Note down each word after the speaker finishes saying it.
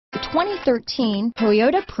2013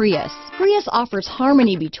 Toyota Prius. Prius offers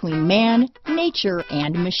harmony between man, nature,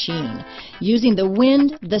 and machine. Using the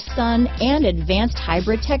wind, the sun, and advanced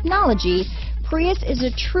hybrid technology, Prius is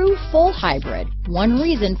a true full hybrid, one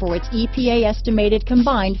reason for its EPA estimated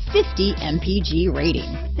combined 50 MPG rating.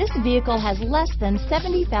 This vehicle has less than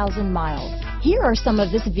 70,000 miles. Here are some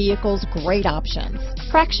of this vehicle's great options: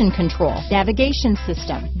 traction control, navigation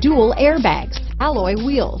system, dual airbags, alloy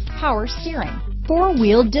wheels, power steering,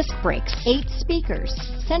 four-wheel disc brakes, 8 speakers,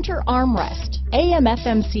 center armrest,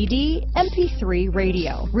 AM/FM CD, MP3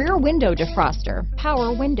 radio, rear window defroster,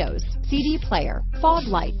 power windows, CD player, fog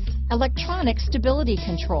lights, electronic stability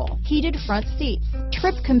control, heated front seats,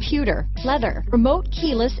 trip computer, leather, remote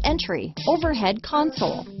keyless entry, overhead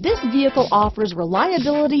console. This vehicle offers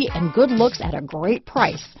reliability and good looks at a great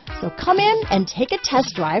price. So come in and take a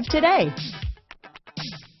test drive today.